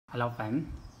Hello friends,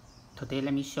 today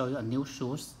let me show you a new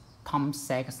shoes,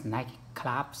 Sachs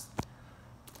Nikecraft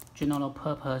general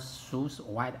purpose shoes,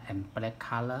 white and black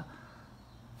color.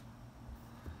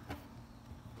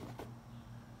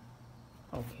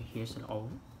 Okay, here's an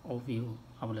overview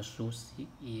of the shoes.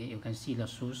 Here you can see the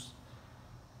shoes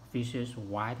features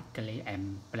white, gray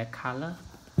and black color.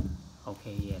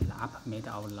 Okay, yeah, the upper made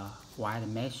of the white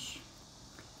mesh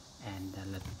and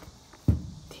the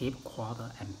tip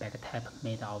quarter and back tab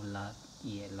made of the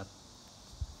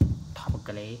top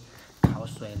gray cow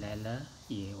suede leather,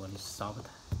 very soft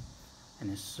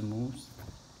and smooth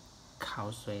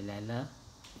cow suede leather,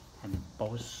 and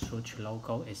both Swoosh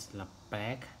logo is the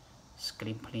black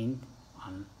screen print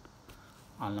on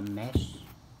the mesh.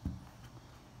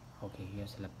 Okay,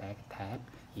 here's the back tab.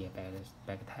 Here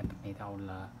back tab made of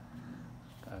the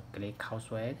gray cow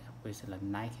suede with the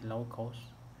Nike logos,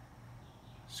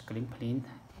 screen print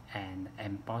and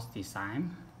embossed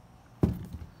design.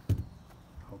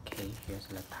 Okay, here's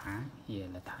the tongue. Here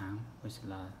the tongue with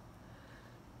the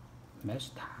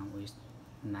mesh tongue with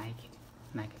Nike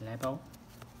label.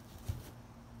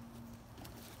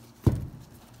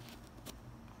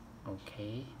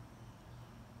 Okay.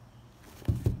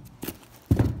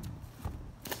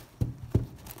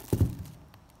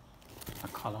 The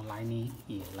color lining.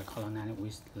 Here the color lining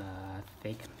with the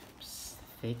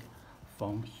thick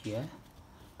foam here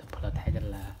to protect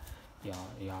your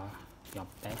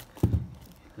back,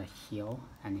 the heel,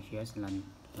 and here's the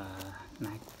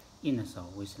Nike inner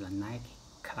sole with the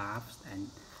Nikecraft and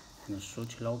the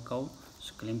Swoosh logo,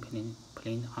 screen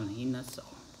print on the inner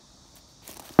sole.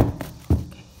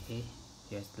 Okay,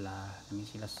 here's let me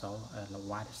see the sole, the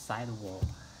white sidewall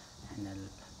and the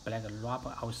black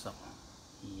rubber outsole.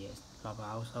 Yes, rubber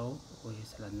outsole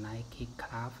with the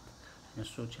Nikecraft and the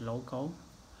Swoosh logo.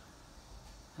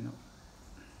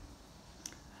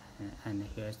 And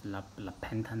here's the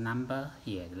patent number.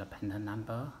 Here the patent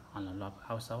number on the rubber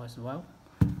outsole as well.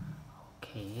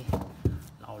 Okay,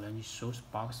 the orange shoes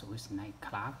box with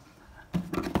Nikecraft.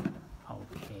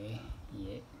 Okay,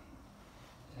 yeah,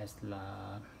 that's the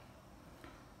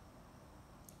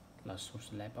shoes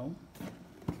label.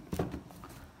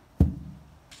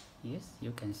 Yes,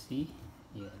 you can see.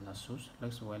 Yeah, the shoes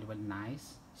looks very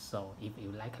nice. So if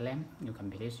you like them, you can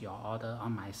place your order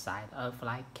on my site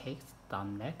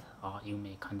earthflycakes.net, or you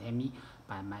may contact me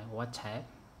by my WhatsApp.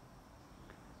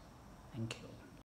 Thank you.